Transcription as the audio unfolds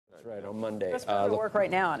That's right, on Monday. Let's go to work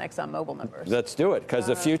right now on ExxonMobil numbers. Let's do it, because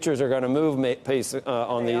the futures are going to move pace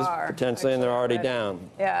on these potentially, and they're already down.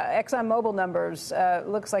 Yeah, ExxonMobil numbers,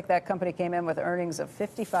 looks like that company came in with earnings of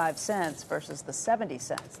 55 cents versus the 70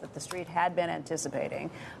 cents that the street had been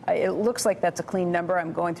anticipating. It looks like that's a clean number.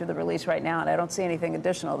 I'm going through the release right now, and I don't see anything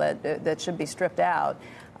additional that should be stripped out.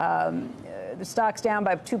 The stock's down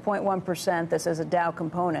by 2.1%. This is a Dow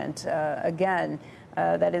component. Again,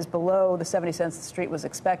 that is below the 70 cents the street was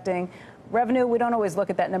expecting. Revenue, we don't always look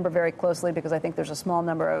at that number very closely because I think there's a small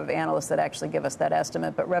number of analysts that actually give us that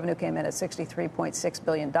estimate. But revenue came in at $63.6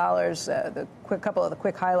 billion. Couple of the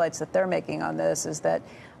quick highlights that they're making on this is that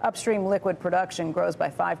upstream liquid production grows by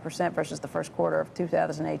 5% versus the first quarter of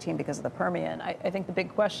 2018 because of the Permian. I think the big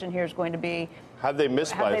question here is going to be, how'd they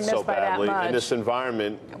miss by it so badly in this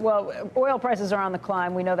environment? Well, oil prices are on the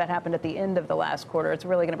climb. We know that happened at the end of the last quarter. It's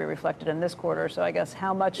really going to be reflected in this quarter. So I guess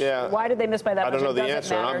how much, why did they miss by that much? I don't know the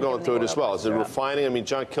answer, and I'm going through it as well. Is it refining? I mean,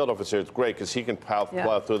 John Kilduff is here. It's great because he can plow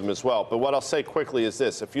through them as well. But what I'll say quickly is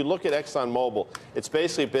this. If you look at ExxonMobil, it's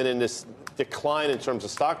basically been in this decline in terms of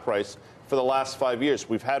stock price for the last 5 years.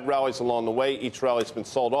 We've had rallies along the way. Each rally's been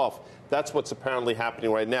sold off. That's what's apparently happening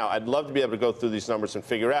right now. I'd love to be able to go through these numbers and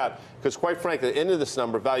figure out, because quite frankly, at the end of this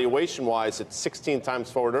number, valuation-wise, at 16 times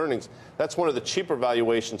forward earnings, that's one of the cheaper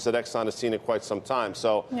valuations that Exxon has seen in quite some time.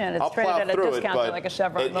 So and it's I'll plow traded at through a discount it, to like a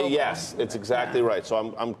Chevron Mobil. Yes, it's exactly right.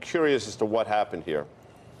 So I'm curious as to what happened here.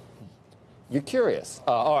 You're curious.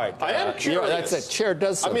 All right. I am curious. That's it. Chair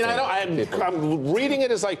does something. I mean, I'm reading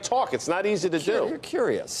it as I talk. It's not easy to do. You're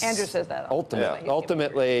curious. Andrew says that.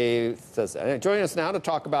 Ultimately says that. Joining us now to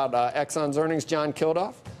talk about Exxon's earnings, John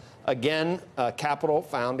Kilduff. Again, Capital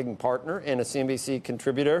founding partner and a CNBC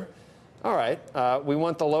contributor. All right. We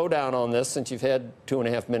want the lowdown on this since you've had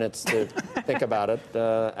 2.5 minutes to think about it.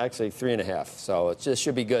 Actually, 3.5. So this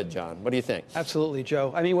should be good, John. What do you think? Absolutely,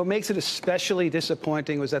 Joe. I mean, what makes it especially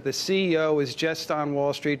disappointing was that the CEO was just on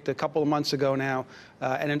Wall Street a couple of months ago now,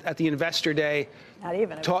 and at the Investor Day,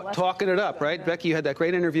 talking it up, right? Yeah. Becky, you had that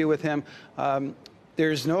great interview with him.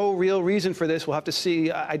 There's no real reason for this. We'll have to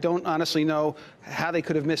see. I don't honestly know how they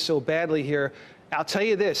could have missed so badly here. I'll tell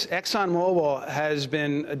you this, ExxonMobil has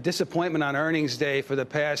been a disappointment on earnings day for the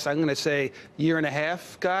past, I'm going to say, year and a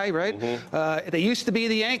half, Guy, right? Mm-hmm. They used to be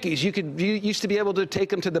the Yankees. You used to be able to take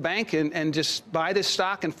them to the bank and just buy this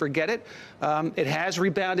stock and forget it. It has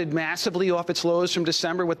rebounded massively off its lows from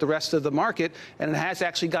December with the rest of the market, and it has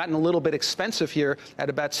actually gotten a little bit expensive here at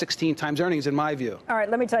about 16 times earnings, in my view. All right,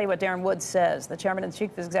 let me tell you what Darren Woods says, the chairman and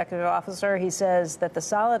chief executive officer. He says that the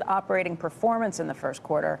solid operating performance in the first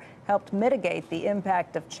quarter helped mitigate the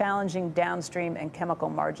impact of challenging downstream and chemical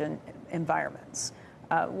margin environments.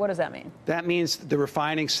 What does that mean? That means the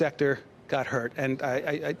refining sector got hurt, and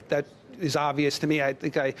that is obvious to me. I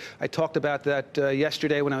think I talked about that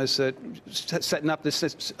yesterday when I was setting up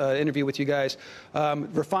this interview with you guys.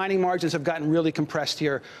 Refining margins have gotten really compressed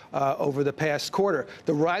here over the past quarter.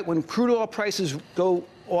 When crude oil prices go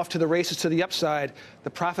off to the races to the upside, the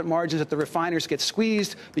profit margins at the refiners get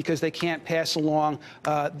squeezed because they can't pass along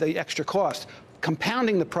the extra cost.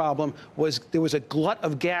 Compounding the problem was there was a glut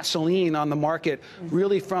of gasoline on the market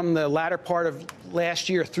really from the latter part of last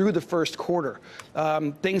year through the first quarter.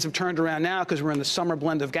 Things have turned around now because we're in the summer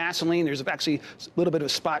blend of gasoline. There's actually a little bit of a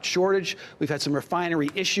spot shortage. We've had some refinery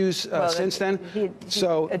issues since then. He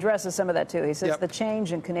addresses some of that, too. He says the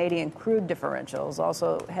change in Canadian crude differentials,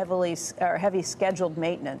 also heavy scheduled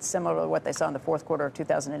maintenance, similar to what they saw in the fourth quarter of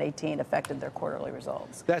 2018, affected their quarterly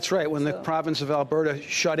results. That's right. When the province of Alberta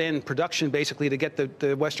shut in production, basically, to get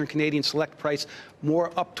the Western Canadian select price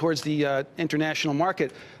more up towards the international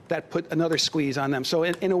market, that put another squeeze on them. So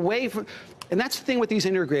in a way, and that's the thing with these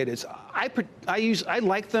integrateds. I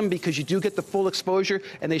like them because you do get the full exposure,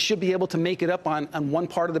 and they should be able to make it up on one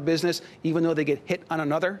part of the business, even though they get hit on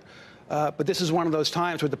another. But this is one of those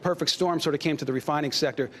times where the perfect storm sort of came to the refining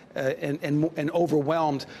sector and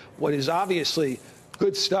overwhelmed what is obviously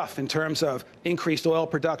good stuff in terms of increased oil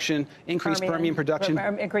production, increased Permian production.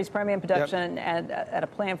 Increased Permian production, and a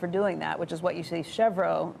plan for doing that, which is what you see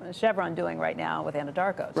Chevron doing right now with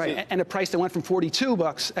Anadarko. Right, and a price that went from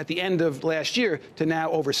 $42 at the end of last year to now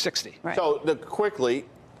over 60. Right. So quickly,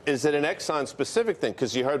 is it an Exxon-specific thing?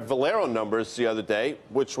 Because you heard Valero numbers the other day,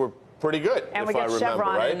 which were pretty good, and if I remember,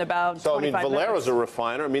 Chevron right? in about 25 Valero's minutes. a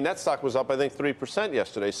refiner. I mean, that stock was up, I think, 3%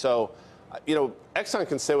 yesterday. So, Exxon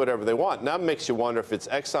can say whatever they want. Now it makes you wonder if it's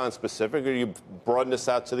Exxon-specific or you broaden this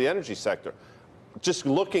out to the energy sector. Just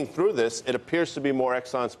looking through this, it appears to be more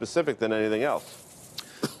Exxon-specific than anything else.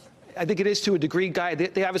 I think it is to a degree, Guy.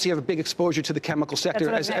 They obviously have a big exposure to the chemical sector.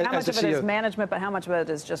 How much of it CEO. is management, but how much of it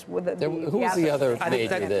is just with the Who was the other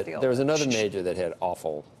major that? deal? There was another major that had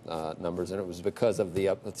awful numbers, and it was because of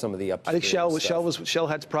some of the upstream I think Shell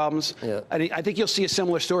had problems. Yeah. I think you'll see a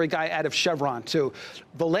similar story, Guy, out of Chevron too.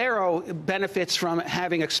 Valero benefits from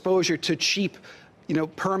having exposure to cheap,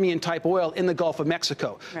 Permian-type oil in the Gulf of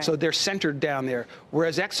Mexico. Right. So they're centered down there,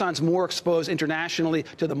 whereas Exxon's more exposed internationally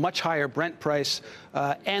to the much higher Brent price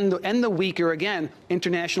and the weaker, again,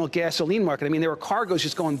 international gasoline market. I mean, there were cargoes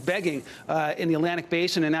just going begging in the Atlantic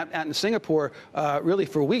Basin and out in Singapore really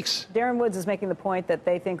for weeks. Darren Woods is making the point that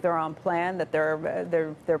they think they're on plan, that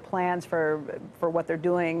their plans for what they're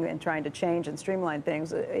doing and trying to change and streamline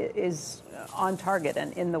things is on target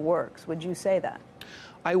and in the works. Would you say that?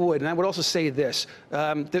 I would, and I would also say this.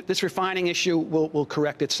 This refining issue will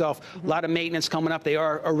correct itself. A lot of maintenance coming up. They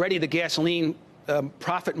are already the gasoline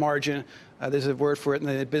profit margin, there's a word for it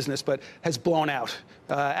in the business, but has blown out.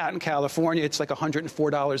 Out in California, it's like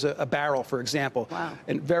 $104 a barrel, for example. Wow.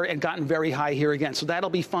 And gotten very high here again. So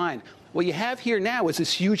that'll be fine. What you have here now is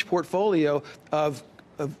this huge portfolio of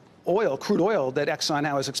oil, crude oil, that Exxon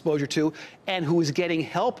now has exposure to, and who is getting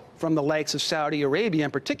help from the likes of Saudi Arabia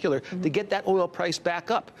in particular to get that oil price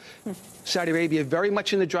back up. Saudi Arabia very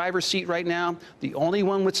much in the driver's seat right now, the only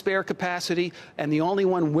one with spare capacity, and the only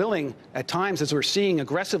one willing, at times, as we're seeing,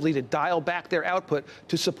 aggressively to dial back their output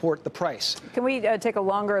to support the price. Can we take a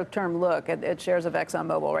longer-term look at shares of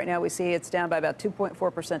ExxonMobil? Right now we see it's down by about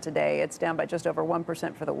 2.4% today. It's down by just over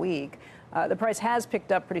 1% for the week. The price has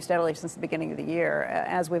picked up pretty steadily since the beginning of the year,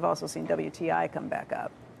 as we've also seen WTI come back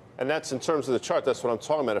up. And that's in terms of the chart. That's what I'm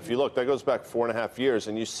talking about. If you look, that goes back 4.5 years,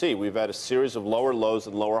 and you see we've had a series of lower lows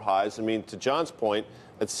and lower highs. I mean, to John's point,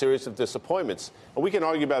 a series of disappointments. And we can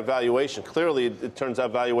argue about valuation. Clearly, it turns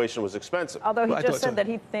out valuation was expensive. Although he just said that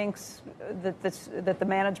he thinks that the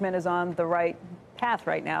management is on the right path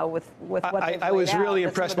right now with what I was really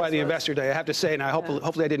impressed by the investor day, I have to say, and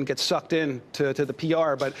hopefully I didn't get sucked in to the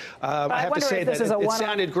PR, but I have to say that it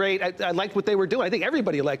sounded great. I liked what they were doing. I think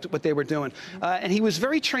everybody liked what they were doing. And he was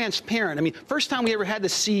very transparent. I mean, first time we ever had the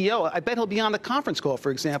CEO, I bet he'll be on the conference call,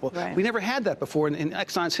 for example. Right. We never had that before in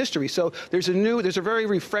Exxon's history. So there's a very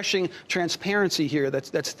refreshing transparency here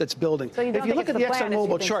that's building. So if you look at the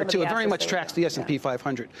ExxonMobil chart, too, it very much tracks the S&P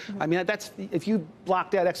 500. I mean, if you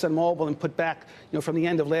blocked out ExxonMobil and put back, from the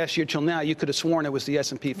end of last year till now, you could have sworn it was the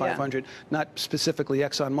S&P 500, not specifically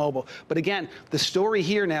ExxonMobil. But again, the story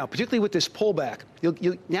here now, particularly with this pullback,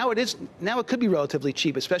 now it could be relatively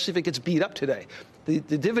cheap, especially if it gets beat up today. The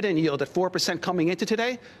dividend yield at 4% coming into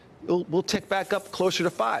today will tick back up closer to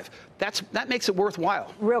 5%. That makes it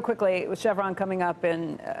worthwhile. Real quickly, with Chevron coming up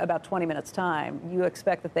in about 20 minutes' time, you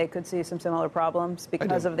expect that they could see some similar problems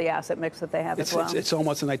because of the asset mix that they have as well? It's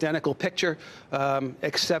almost an identical picture,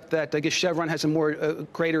 except that I guess Chevron has a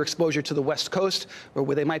greater exposure to the West Coast,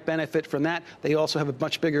 where they might benefit from that. They also have a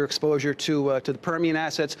much bigger exposure to the Permian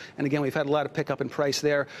assets. And again, we've had a lot of pickup in price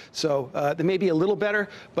there. So they may be a little better,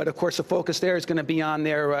 but of course the focus there is going to be on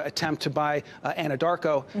their attempt to buy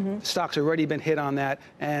Anadarko. The stock's already been hit on that.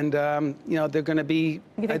 And they're going to be.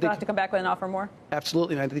 You think they'll have to come back with an offer more?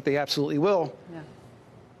 Absolutely, and I think they absolutely will. Yeah.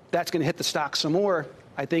 That's going to hit the stock some more.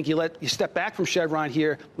 I think you step back from Chevron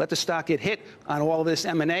here, let the stock get hit on all of this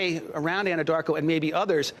M&A around Anadarko and maybe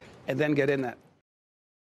others, and then get in that.